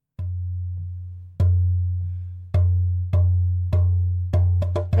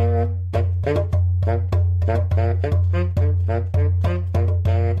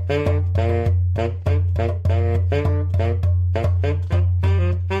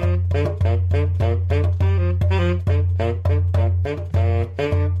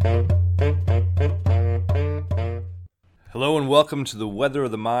welcome to the Weather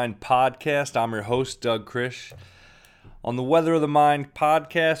of the Mind podcast. I'm your host, Doug Krish. On the Weather of the Mind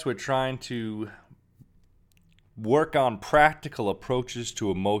podcast, we're trying to work on practical approaches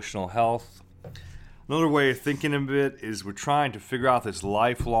to emotional health. Another way of thinking of it is we're trying to figure out this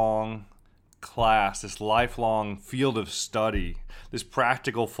lifelong class, this lifelong field of study, this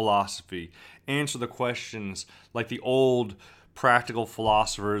practical philosophy, answer the questions like the old practical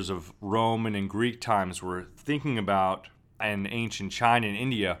philosophers of Roman and Greek times were thinking about, and ancient China and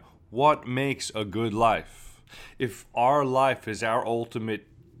India, what makes a good life? If our life is our ultimate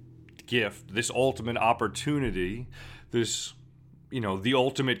gift, this ultimate opportunity, this, the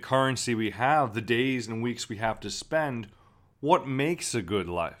ultimate currency we have, the days and weeks we have to spend, what makes a good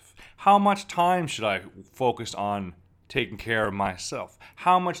life? How much time should I focus on taking care of myself?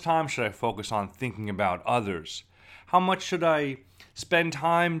 How much time should I focus on thinking about others? How much should I spend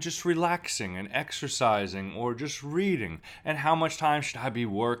time just relaxing and exercising or just reading? And how much time should I be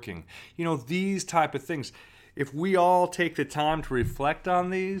working? These type of things. If we all take the time to reflect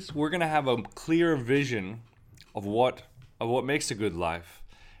on these, we're going to have a clear vision of what makes a good life,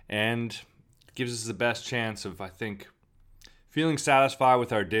 and gives us the best chance of, I think, feeling satisfied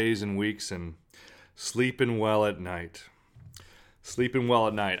with our days and weeks and sleeping well at night. Sleeping well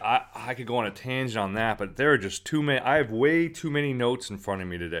at night. I could go on a tangent on that, but there are just too many. I have way too many notes in front of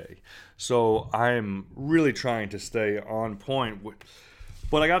me today. So I'm really trying to stay on point.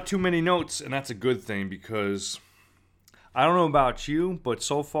 But I got too many notes, and that's a good thing, because I don't know about you, but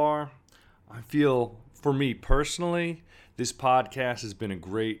so far I feel, for me personally, this podcast has been a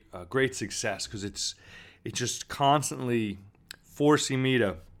great success, because it's just constantly forcing me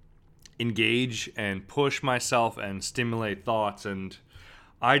to engage and push myself and stimulate thoughts. And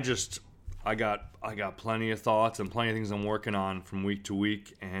I got plenty of thoughts and plenty of things I'm working on from week to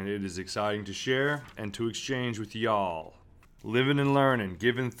week, and it is exciting to share and to exchange with y'all. Living and learning,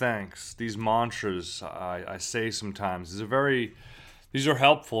 giving thanks. These mantras I say sometimes, these are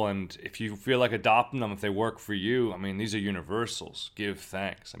helpful, and if you feel like adopting them, if they work for you, these are universals. Give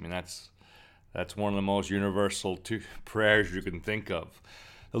thanks. That's one of the most universal prayers you can think of.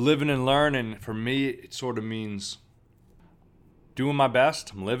 The living and learning, for me, it sort of means doing my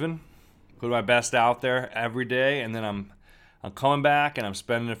best. I'm living, putting my best out there every day, and then I'm coming back and I'm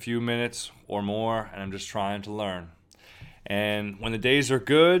spending a few minutes or more, and I'm just trying to learn. And when the days are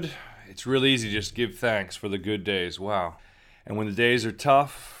good, it's really easy to just give thanks for the good days. Wow. And when the days are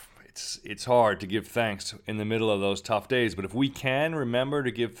tough, it's hard to give thanks in the middle of those tough days. But if we can remember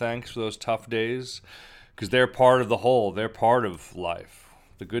to give thanks for those tough days, because they're part of the whole, they're part of life.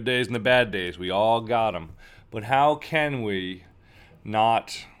 The good days and the bad days, we all got them. But how can we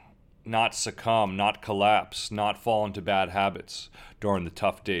not succumb, not collapse, not fall into bad habits during the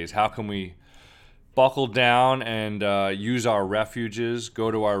tough days? How can we buckle down and use our refuges, go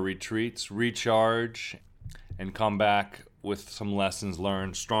to our retreats, recharge, and come back with some lessons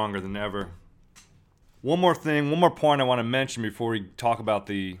learned stronger than ever? One more point I want to mention before we talk about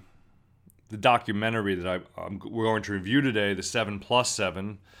the documentary that we're going to review today, the 7+7,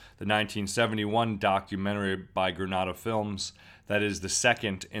 the 1971 documentary by Granada Films, that is the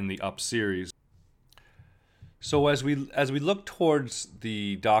second in the Up series. So as we look towards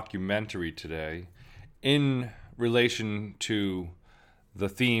the documentary today, in relation to the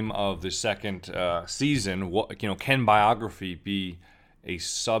theme of the second season, can biography be a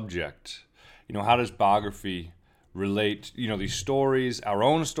subject? How does biography relate, these stories, our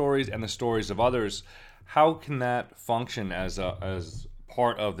own stories and the stories of others? How can that function as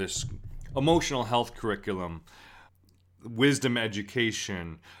part of this emotional health curriculum, wisdom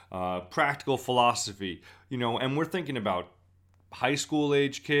education, practical philosophy, and we're thinking about high school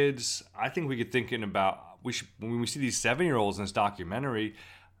age kids. I think we could thinking about, when we see these 7-year-olds in this documentary,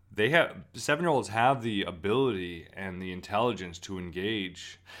 7-year-olds have the ability and the intelligence to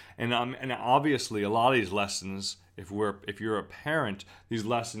engage, and obviously a lot of these lessons, if you're a parent, these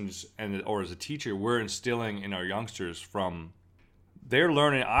lessons or as a teacher, we're instilling in our youngsters from they're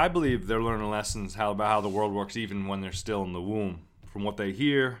learning. I believe they're learning lessons about how the world works even when they're still in the womb, from what they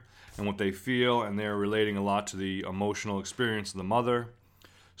hear and what they feel, and they're relating a lot to the emotional experience of the mother.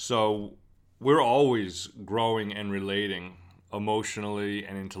 So we're always growing and relating emotionally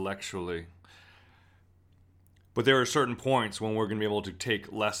and intellectually. But there are certain points when we're going to be able to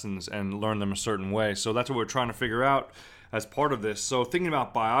take lessons and learn them a certain way. So that's what we're trying to figure out as part of this. So thinking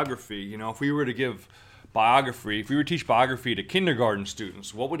about biography, if we were to teach biography to kindergarten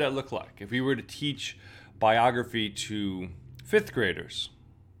students, what would that look like? If we were to teach biography to 5th graders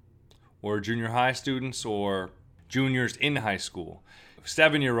or junior high students or juniors in high school,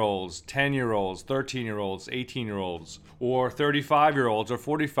 7-year-olds, 10-year-olds, 13-year-olds, 18-year-olds, or 35-year-olds or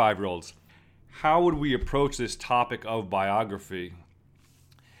 45-year-olds. How would we approach this topic of biography?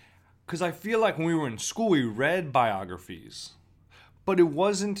 Because I feel like when we were in school, we read biographies, but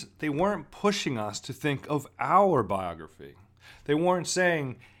they weren't pushing us to think of our biography. They weren't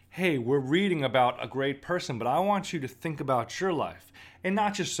saying, hey, we're reading about a great person, but I want you to think about your life. And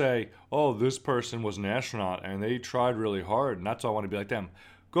not just say, oh, this person was an astronaut and they tried really hard and that's why I want to be like them.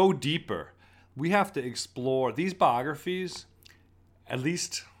 Go deeper. We have to explore these biographies, at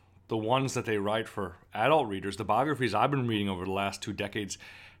least the ones that they write for adult readers. The biographies I've been reading over the last 2 decades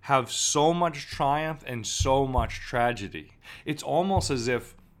have so much triumph and so much tragedy. It's almost as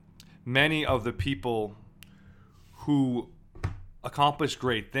if many of the people who accomplished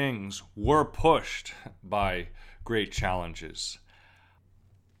great things were pushed by great challenges.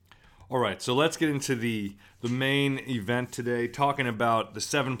 All right, so let's get into the main event today, talking about the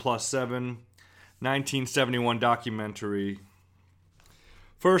 7+7 1971 documentary.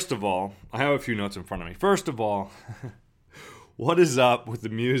 First of all, I have a few notes in front of me. First of all, what is up with the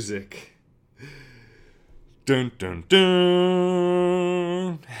music? Dun dun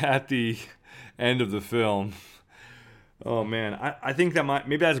dun at the end of the film. Oh man, I think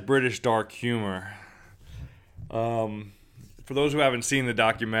maybe that's British dark humor. For those who haven't seen the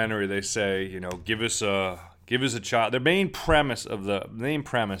documentary, they say, give us a child. The main premise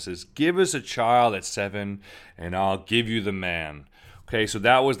is give us a child at 7 and I'll give you the man. Okay, so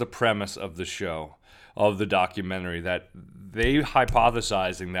that was the premise of the show, of the documentary, that they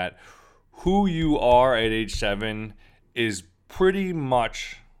hypothesizing that who you are at age 7 is pretty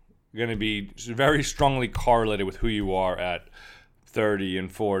much going to be very strongly correlated with who you are at 30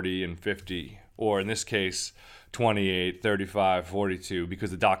 and 40 and 50, or in this case, 28, 35, 42,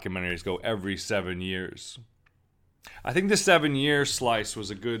 because the documentaries go every 7 years. I think the 7-year slice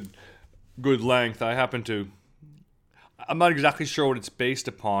was a good length. I'm not exactly sure what it's based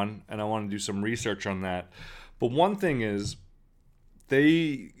upon, and I want to do some research on that. But one thing is,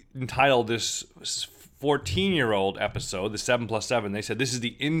 they entitled this 14-year-old episode, the 7+7, they said this is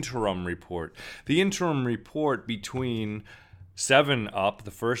the interim report. The interim report between 7 Up,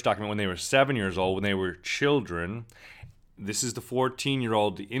 the first document, when they were 7 years old, when they were children. This is the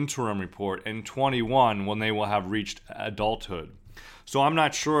 14-year-old, the interim report, and 21 when they will have reached adulthood. So I'm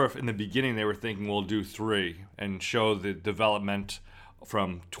not sure if in the beginning they were thinking we'll do 3 and show the development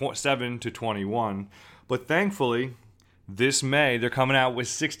from 7 to 21. But thankfully, this May, they're coming out with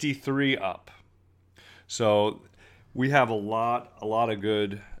 63 Up. So we have a lot of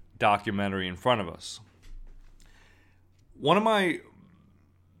good documentary in front of us. One of my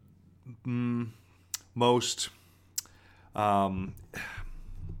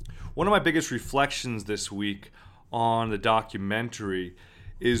biggest reflections this week on the documentary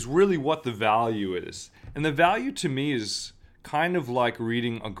is really what the value is. And the value to me is kind of like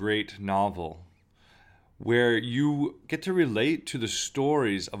reading a great novel, where you get to relate to the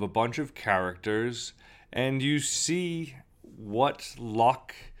stories of a bunch of characters and you see what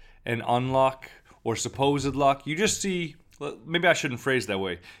luck and unluck or supposed luck, you just see, maybe I shouldn't phrase that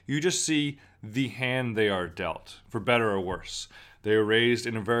way, you just see the hand they are dealt, for better or worse. They are raised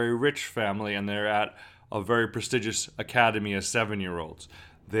in a very rich family and they're at a very prestigious academy as 7-year-olds.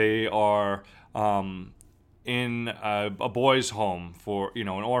 They are in a boys' home for, an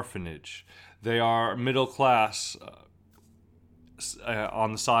orphanage. They are middle class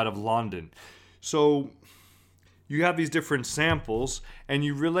on the side of London. So you have these different samples and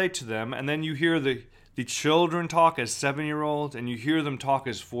you relate to them, and then you hear the children talk as 7-year-olds and you hear them talk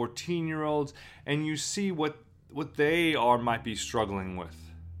as 14-year-olds, and you see what they might be struggling with.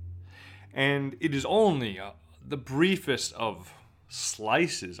 And it is only the briefest of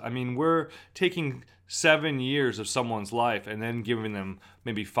slices. I mean, we're taking 7 years of someone's life and then giving them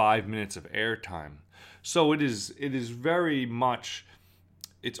maybe 5 minutes of airtime. So it is very much,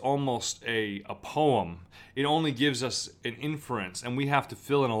 it's almost a poem. It only gives us an inference, and we have to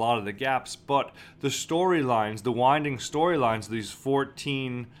fill in a lot of the gaps. But the storylines, the winding storylines of these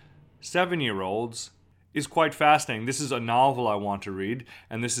 14 7-year-olds is quite fascinating. This is a novel I want to read,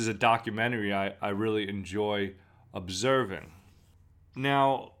 and this is a documentary I really enjoy observing.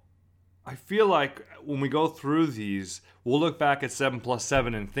 Now, I feel like when we go through these, we'll look back at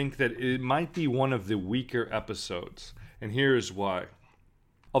 7+7 and think that it might be one of the weaker episodes. And here is why.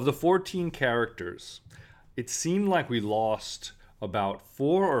 Of the 14 characters, it seemed like we lost about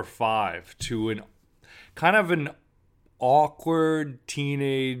 4 or 5 to an kind of an awkward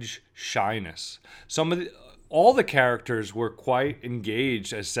teenage shyness. All the characters were quite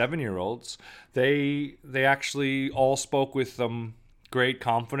engaged as 7-year-olds. They actually all spoke with great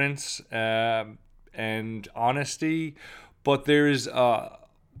confidence and honesty, but there's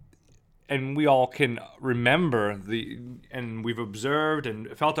and we all can remember and we've observed and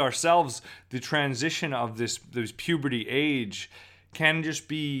felt ourselves the transition of this puberty age can just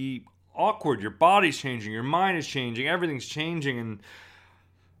be awkward. Your body's changing, your mind is changing, everything's changing. And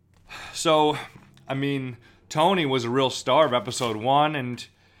so, I mean, Tony was a real star of episode 1, and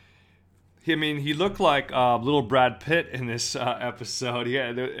he looked like little Brad Pitt in this episode. Yeah,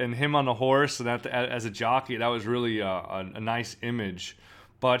 and him on the horse and as a jockey, that was really a nice image.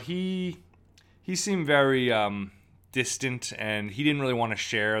 But he seemed very distant, and he didn't really want to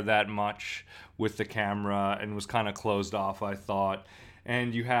share that much with the camera and was kind of closed off, I thought.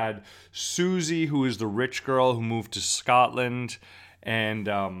 And you had Susie, who is the rich girl who moved to Scotland, and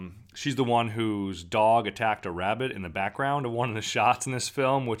she's the one whose dog attacked a rabbit in the background of one of the shots in this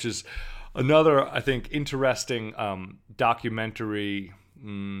film, which is another, I think, interesting documentary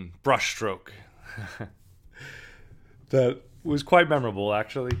brushstroke that was quite memorable,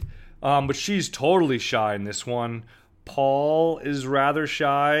 actually. But she's totally shy in this one. Paul is rather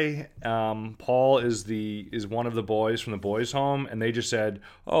shy. Paul is one of the boys from the boys' home, and they just said,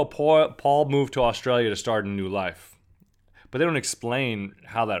 "Oh, Paul moved to Australia to start a new life." But they don't explain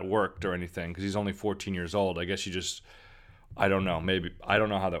how that worked or anything, because he's only 14 years old. I guess I don't know. Maybe I don't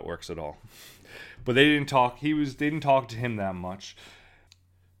know how that works at all. But they didn't talk. They didn't talk to him that much.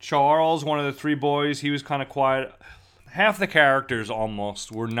 Charles, one of the 3 boys, he was kind of quiet. Half the characters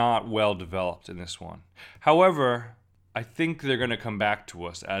almost were not well developed in this one. However, I think they're going to come back to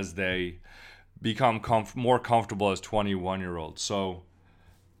us as they become more comfortable as 21-year-olds. So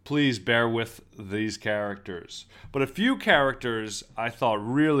please bear with these characters. But a few characters I thought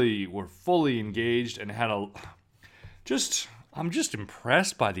really were fully engaged and had I'm just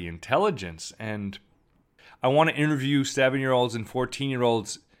impressed by the intelligence. And I want to interview 7-year-olds and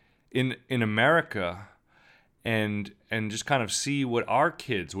 14-year-olds in America and just kind of see what our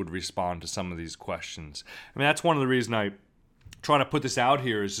kids would respond to some of these questions. I mean, that's one of the reasons I try to put this out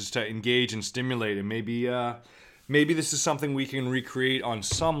here, is just to engage and stimulate, and maybe this is something we can recreate on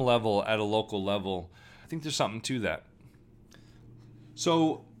some level at a local level. I think there's something to that.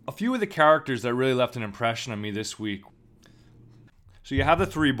 So a few of the characters that really left an impression on me this week. So you have the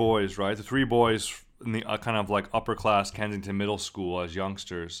 3 boys, right? The 3 boys in the kind of like upper class Kensington Middle School as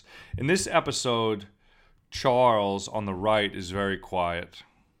youngsters. In this episode, Charles on the right is very quiet.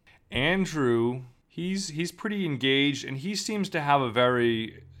 Andrew, he's pretty engaged, and he seems to have a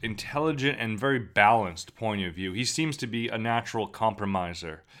very intelligent and very balanced point of view. He seems to be a natural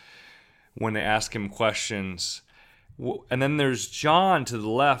compromiser when they ask him questions. And then there's John to the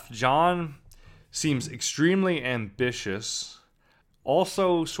left. John seems extremely ambitious,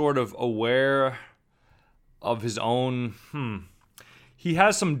 also sort of aware of his own, he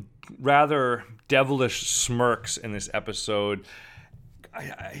has some rather devilish smirks in this episode.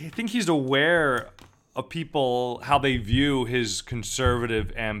 I think he's aware of people, how they view his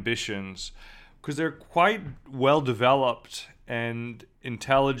conservative ambitions, because they're quite well developed and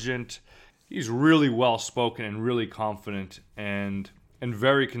intelligent. He's really well spoken and really confident and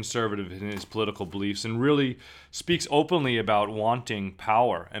very conservative in his political beliefs, and really speaks openly about wanting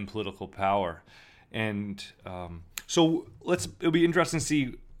power and political power. And so it'll be interesting to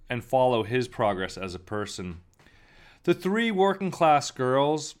see and follow his progress as a person. The 3 working class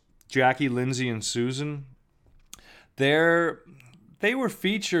girls, Jackie, Lindsay, and Susan, they were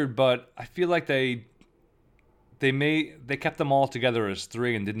featured, but I feel like they kept them all together as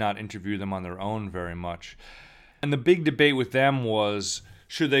 3 and did not interview them on their own very much. And the big debate with them was,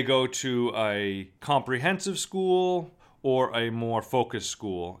 should they go to a comprehensive school or a more focused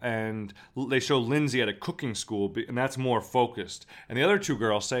school? And they show Lindsay at a cooking school, and that's more focused. And the other 2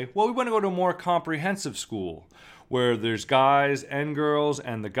 girls say, well, we want to go to a more comprehensive school where there's guys and girls,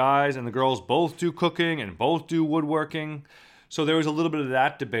 and the guys and the girls both do cooking and both do woodworking. So there was a little bit of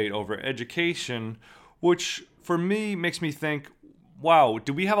that debate over education, which for me makes me think, wow,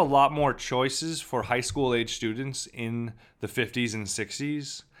 do we have a lot more choices for high school age students in the 50s and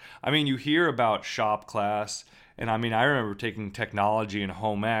 60s? I mean, you hear about shop class, and I mean, I remember taking technology and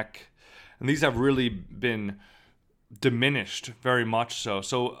home ec, and these have really been diminished very much so.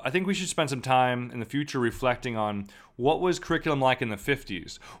 So I think we should spend some time in the future reflecting on what was curriculum like in the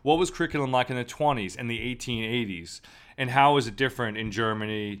 50s, what was curriculum like in the 20s and the 1880s, and how is it different in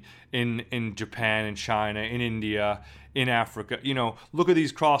Germany, in Japan, in China, in India, in Africa. You know, look at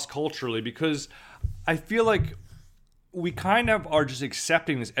these cross-culturally, because I feel like we kind of are just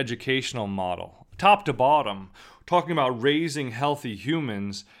accepting this educational model, top to bottom, talking about raising healthy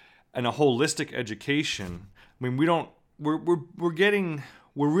humans and a holistic education. I mean, we don't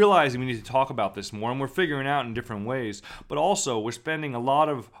we're realizing we need to talk about this more, and we're figuring out in different ways. But also, we're spending a lot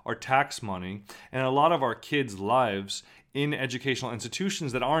of our tax money and a lot of our kids' lives in educational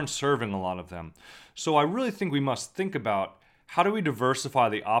institutions that aren't serving a lot of them. So I really think we must think about, how do we diversify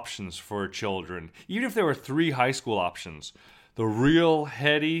the options for children? Even if there were 3 high school options, the real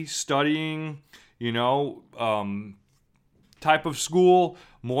heady studying, type of school,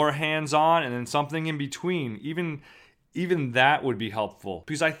 more hands-on, and then something in between. Even that would be helpful.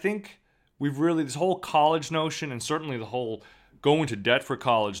 Because I think this whole college notion, and certainly the whole going to debt for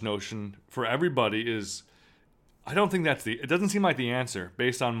college notion for everybody is, I don't think it doesn't seem like the answer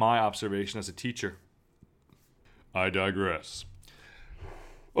based on my observation as a teacher. I digress.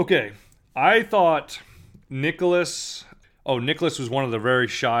 Okay, I thought Nicholas was one of the very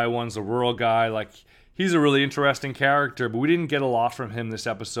shy ones, the rural guy. He's a really interesting character, but we didn't get a lot from him this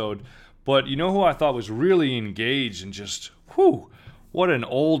episode. But you know who I thought was really engaged and just, what an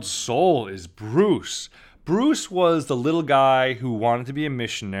old soul is Bruce. Bruce was the little guy who wanted to be a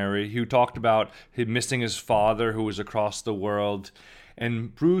missionary, who talked about him missing his father who was across the world.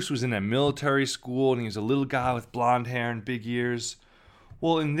 And Bruce was in a military school, and he was a little guy with blonde hair and big ears.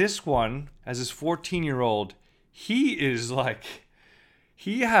 Well, in this one, as his 14-year-old, he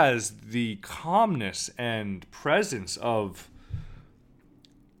has the calmness and presence of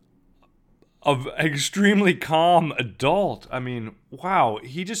extremely calm adult. I mean, wow,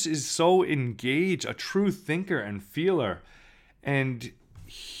 he just is so engaged, a true thinker and feeler. And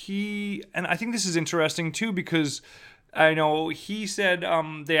I think this is interesting too, because I know he said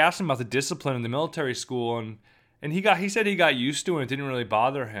they asked him about the discipline in the military school, and he said he got used to it. It didn't really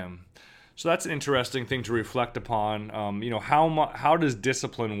bother him. So that's an interesting thing to reflect upon. How does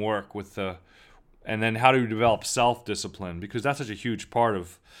discipline work and then how do we develop self-discipline? Because that's such a huge part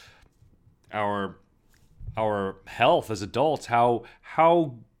of our health as adults. How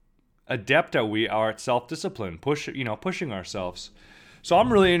adept we are at self-discipline, pushing ourselves. So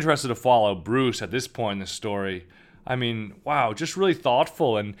I'm really interested to follow Bruce at this point in the story. I mean, wow, just really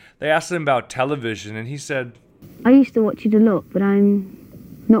thoughtful. And they asked him about television, and he said, I used to watch it a lot, but I'm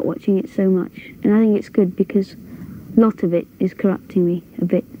not watching it so much. And I think it's good because a lot of it is corrupting me a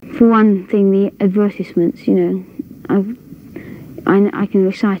bit. For one thing, the advertisements, I can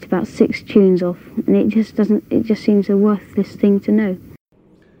recite about 6 tunes off, and it just seems a worthless thing to know.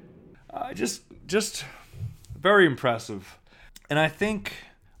 Just very impressive. And I think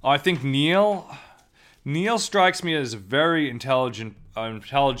Neil strikes me as a very intelligent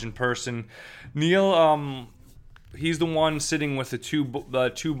person. Neil, he's the one sitting with the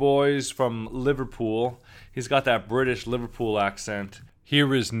two boys from Liverpool. He's got that British Liverpool accent.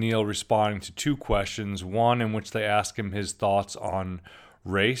 Here is Neil responding to 2 questions, one in which they ask him his thoughts on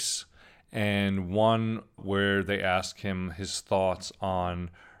race, and one where they ask him his thoughts on,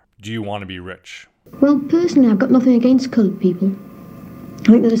 do you want to be rich? Well, personally, I've got nothing against coloured people. I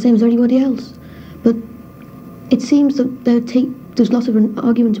think they're the same as anybody else. But it seems that there's lots of an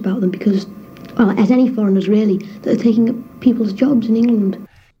argument about them because, well, as any foreigners really, that are taking up people's jobs in England.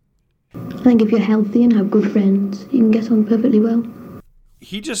 I think if you're healthy and have good friends, you can get on perfectly well.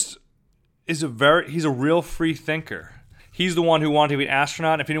 He just is he's a real free thinker. He's the one who wanted to be an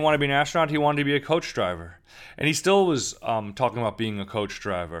astronaut. If he didn't want to be an astronaut, he wanted to be a coach driver. And he still was talking about being a coach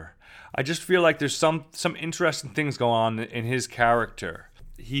driver. I just feel like there's some interesting things going on in his character.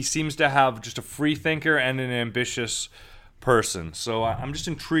 He seems to have just a free thinker and an ambitious person. So I'm just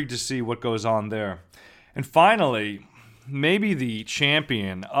intrigued to see what goes on there. And finally, maybe the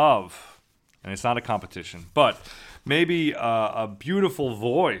champion of, and it's not a competition, but maybe a beautiful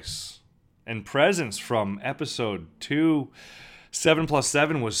voice and presence from episode 2,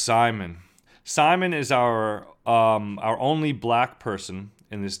 7+7, was Simon. Simon is our only black person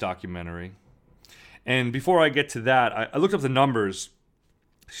in this documentary. And before I get to that, I looked up the numbers.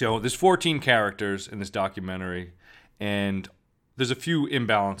 So there's 14 characters in this documentary, and there's a few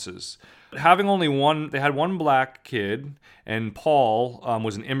imbalances. Having only they had one black kid, and Paul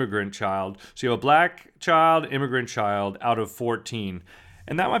was an immigrant child. So you have a black child, immigrant child out of 14.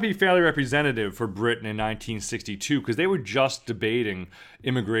 And that might be fairly representative for Britain in 1962, because they were just debating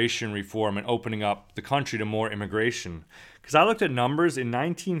immigration reform and opening up the country to more immigration. Because I looked at numbers, in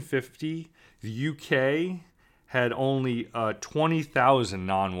 1950, the UK had only 20,000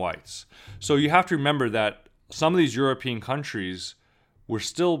 non-whites. So you have to remember that some of these European countries were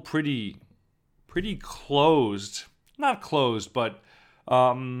still pretty closed. Not closed, but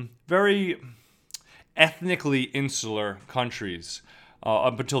very ethnically insular countries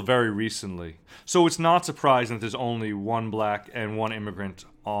up until very recently. So it's not surprising that there's only one black and one immigrant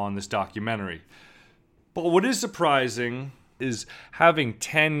on this documentary. But what is surprising is having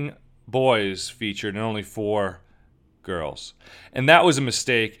 10 boys featured and only 4 girls. And that was a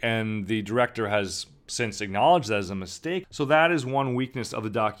mistake, and the director has since acknowledged that as a mistake. So that is one weakness of the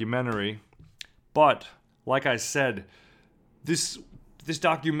documentary. But, like I said, this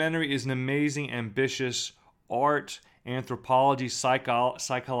documentary is an amazing, ambitious art, anthropology,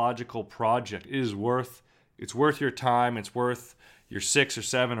 psychological project. It's worth your time. It's worth your 6 or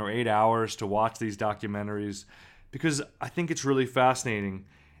 7 or 8 hours to watch these documentaries, because I think it's really fascinating,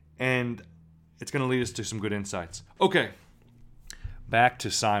 and it's going to lead us to some good insights. Okay, back to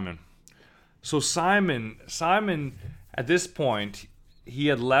Simon. So Simon, at this point, he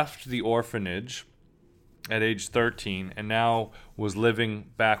had left the orphanage at age 13 and now was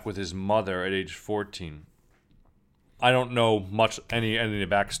living back with his mother at age 14. I don't know much, any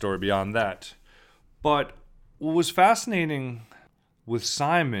backstory beyond that. But what was fascinating with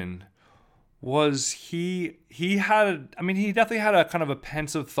Simon was he definitely had a kind of a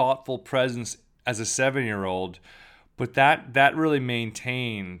pensive, thoughtful presence as a 7-year-old, but that really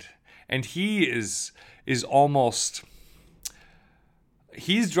maintained. And he is almost,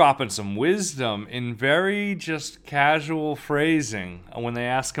 he's dropping some wisdom in very just casual phrasing when they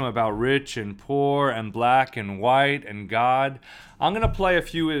ask him about rich and poor and black and white and God. I'm going to play a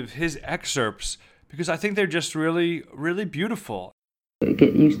few of his excerpts because I think they're just really, really beautiful.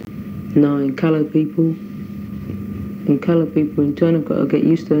 Get used to knowing coloured people, and coloured people in turn have got to get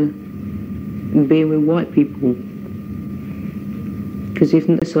used to being with white people. Because if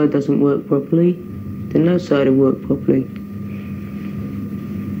this side doesn't work properly, then no side will work properly.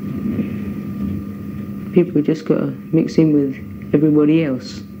 People just got to mix in with everybody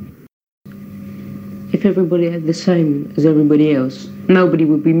else. If everybody had the same as everybody else, nobody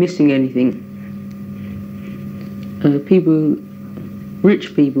would be missing anything.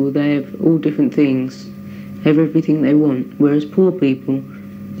 Rich people, they have all different things, have everything they want, whereas poor people,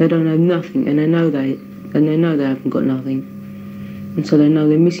 they don't have nothing, and they know they haven't got nothing, and so they know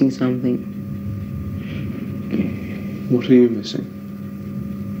they're missing something. What are you missing?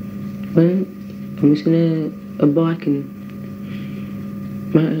 Well, I'm missing a bike and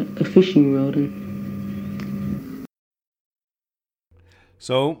a fishing rod.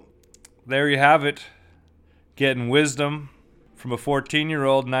 So, there you have it. Getting wisdom from a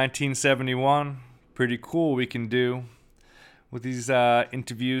 14-year-old, 1971. Pretty cool we can do with these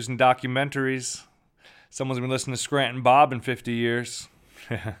interviews and documentaries. Someone's going to be listening to Scranton Bob in 50 years.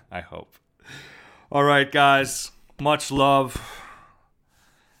 I hope. All right, guys. Much love.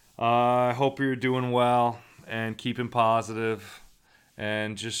 I hope you're doing well and keeping positive,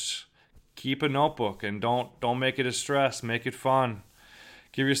 and just keep a notebook and don't make it a stress. Make it fun.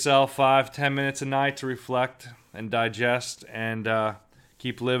 Give yourself 5-10 minutes a night to reflect and digest, and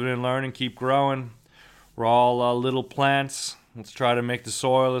keep living and learning, keep growing. We're all little plants. Let's try to make the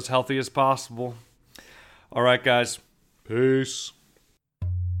soil as healthy as possible. All right, guys. Peace.